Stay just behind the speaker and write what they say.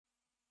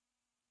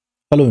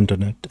Hello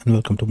internet and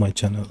welcome to my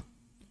channel.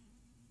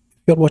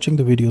 If you are watching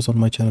the videos on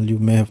my channel, you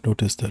may have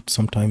noticed that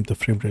sometimes the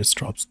frame rate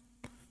drops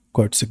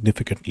quite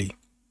significantly.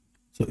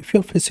 So if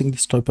you are facing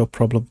this type of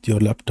problem with your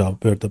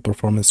laptop where the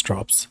performance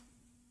drops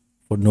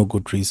for no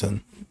good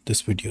reason, this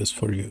video is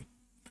for you.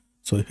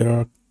 So here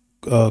are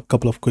a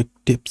couple of quick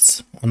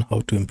tips on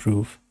how to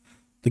improve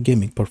the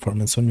gaming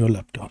performance on your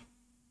laptop.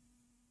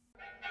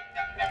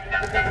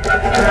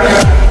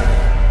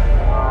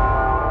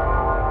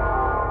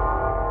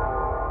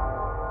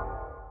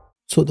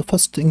 So the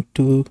first thing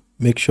to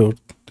make sure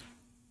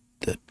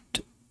that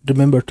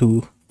remember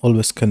to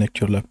always connect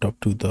your laptop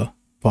to the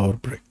power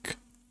brick,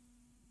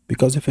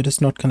 because if it is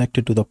not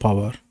connected to the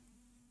power,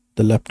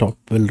 the laptop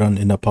will run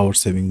in a power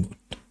saving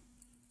mode.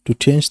 To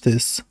change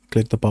this,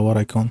 click the power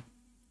icon,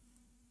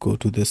 go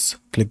to this,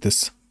 click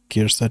this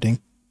gear setting,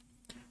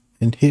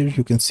 and here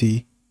you can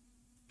see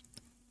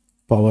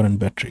power and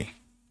battery.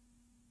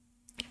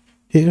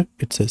 Here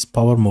it says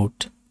power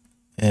mode,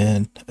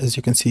 and as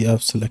you can see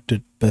I've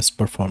selected best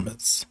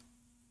performance.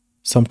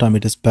 Sometimes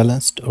it is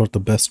balanced or the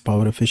best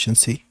power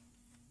efficiency.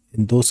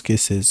 In those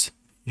cases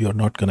you are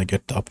not going to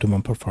get the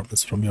optimum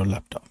performance from your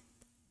laptop.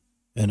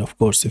 And of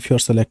course, if you're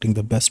selecting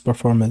the best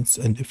performance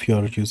and if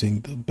you're using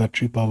the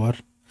battery power,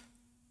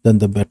 then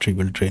the battery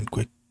will drain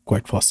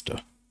quite faster.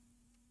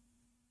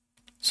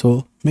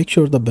 So make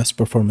sure the best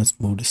performance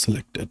mode is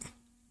selected.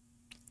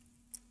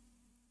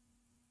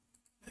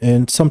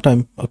 And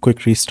sometime a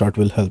quick restart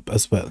will help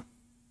as well.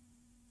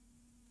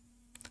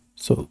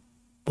 So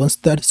once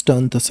that is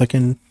done, the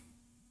second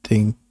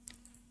thing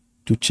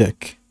to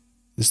check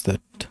is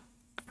that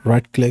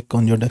right click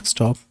on your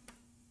desktop,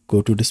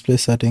 go to display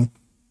setting,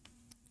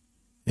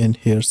 and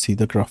here see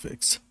the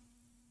graphics.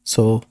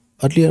 So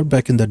earlier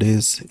back in the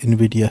days,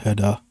 NVIDIA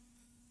had a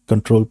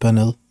control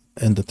panel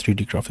and the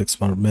 3D graphics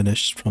were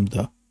managed from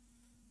the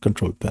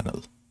control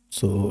panel.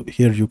 So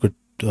here you could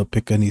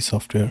pick any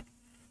software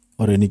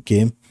or any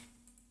game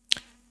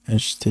and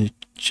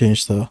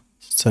change the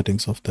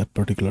settings of that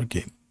particular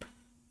game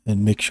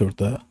and make sure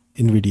the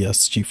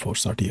NVIDIA's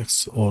GeForce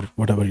RTX or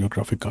whatever your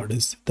graphic card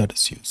is that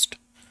is used.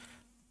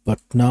 But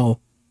now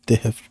they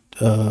have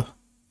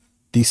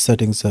these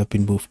settings have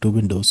been moved to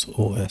Windows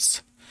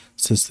OS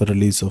since the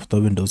release of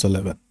the Windows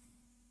 11.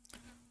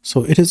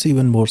 So it is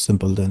even more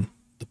simple than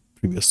the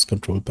previous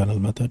control panel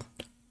method.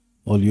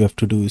 All you have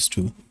to do is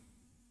to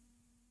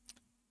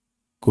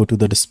go to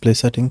the display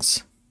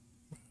settings,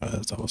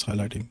 as I was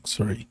highlighting,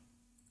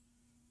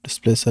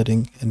 display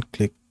setting, and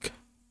click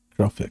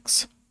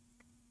graphics.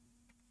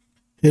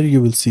 Here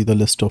you will see the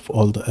list of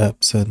all the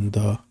apps and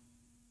the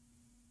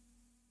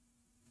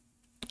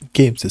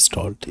games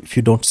installed. If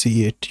you don't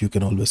see it, you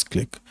can always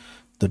click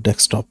the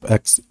desktop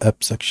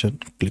app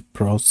section, click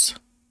browse,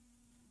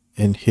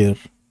 and here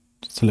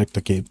select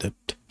the game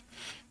that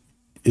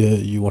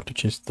you want to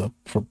change the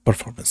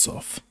performance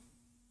of.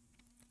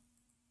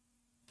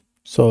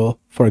 So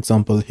for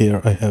example, here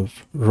I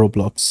have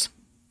Roblox,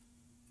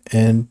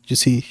 and you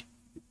see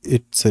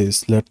it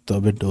says let the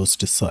Windows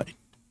decide.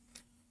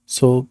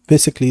 So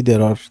basically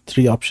there are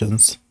three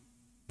options.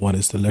 One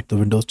is the let the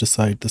Windows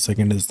decide, the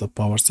second is the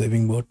power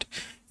saving mode.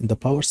 In the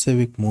power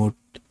saving mode,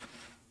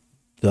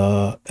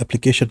 the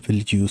application will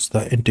use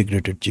the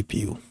integrated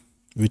GPU,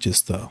 which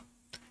is the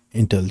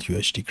Intel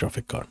UHD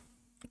graphic card.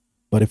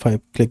 But if I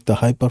click the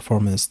high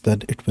performance,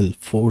 then it will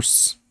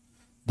force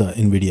the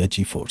NVIDIA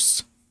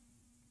GeForce.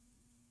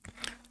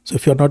 So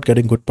if you're not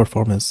getting good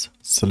performance,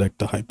 select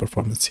the high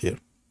performance here.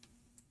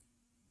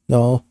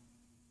 Now,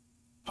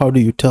 how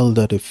do you tell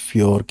that if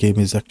your game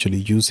is actually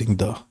using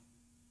the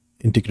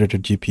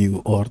integrated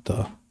GPU or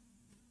the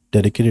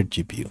dedicated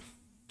GPU?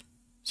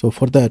 So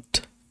for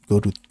that, go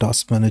to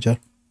Task Manager,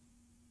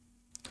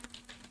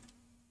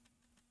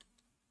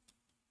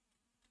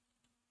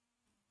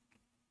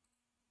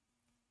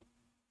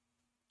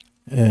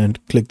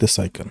 and click this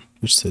icon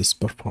which says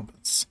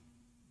performance.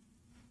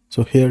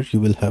 So here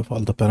you will have all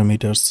the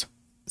parameters: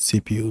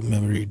 CPU,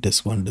 memory,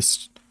 disk 1,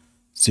 disk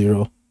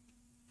 0.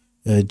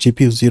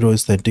 GPU 0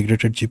 is the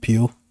integrated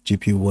GPU,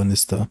 GPU 1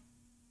 is the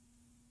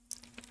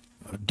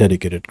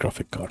dedicated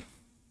graphic card.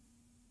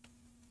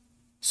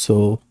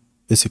 So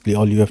basically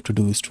all you have to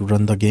do is to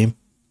run the game.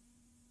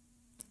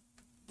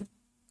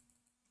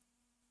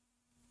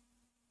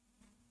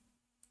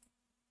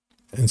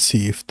 And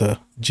see if the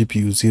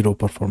GPU 0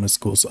 performance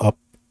goes up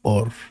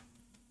or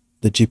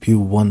the GPU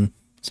 1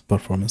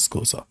 performance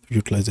goes up.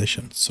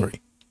 Utilization,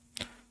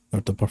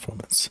 not the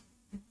performance.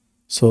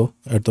 So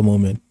at the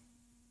moment,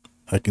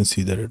 I can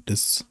see that it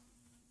is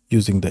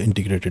using the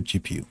integrated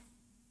GPU.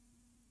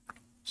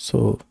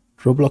 So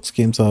Roblox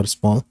games are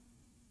small,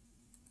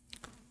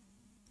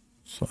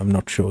 so I'm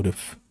not sure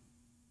if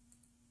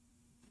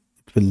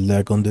it will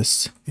lag on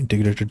this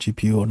integrated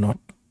GPU or not.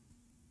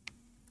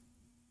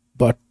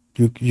 But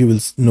you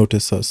will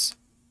notice us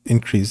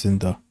increase in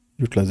the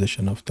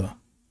utilization of the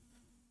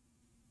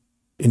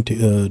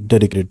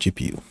dedicated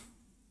GPU.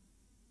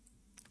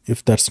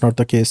 If that's not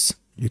the case,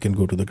 you can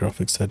go to the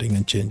graphics setting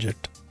and change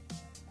it.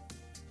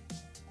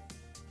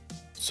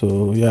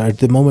 So yeah, at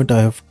the moment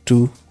I have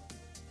two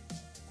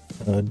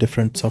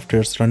different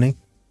softwares running.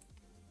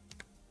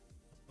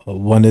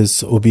 One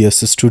is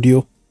OBS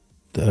Studio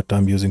that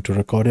I'm using to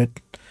record it,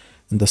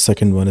 and the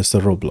second one is the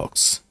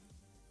Roblox.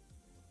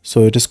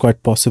 So it is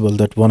quite possible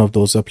that one of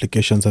those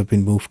applications have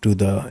been moved to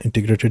the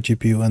integrated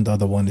GPU and the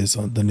other one is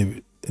on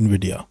the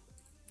NVIDIA.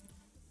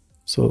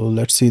 So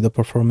let's see the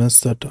performance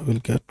that I will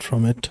get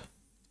from it.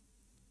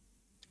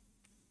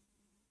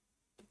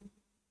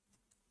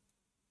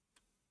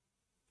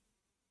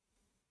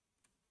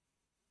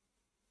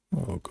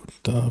 Oh god,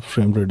 the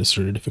frame rate is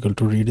really difficult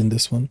to read in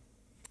this one.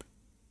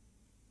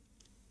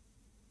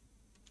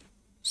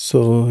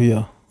 So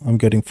yeah, I'm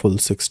getting full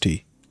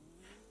 60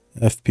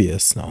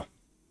 FPS now.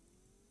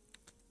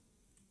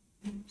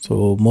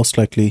 So most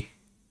likely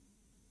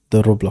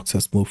the Roblox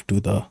has moved to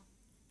the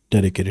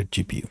dedicated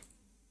GPU.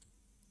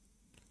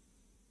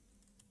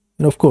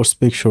 And of course,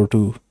 make sure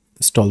to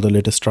install the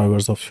latest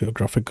drivers of your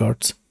graphic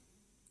cards,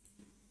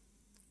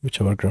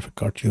 whichever graphic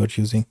card you are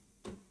using.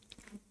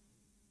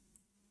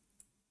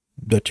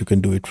 That you can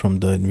do it from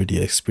the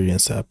NVIDIA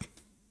Experience app.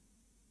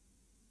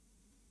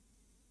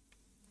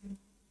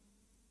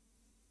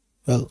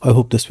 Well, I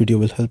hope this video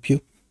will help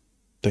you.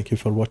 Thank you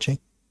for watching,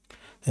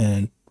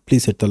 and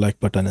please hit the like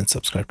button and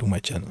subscribe to my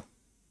channel.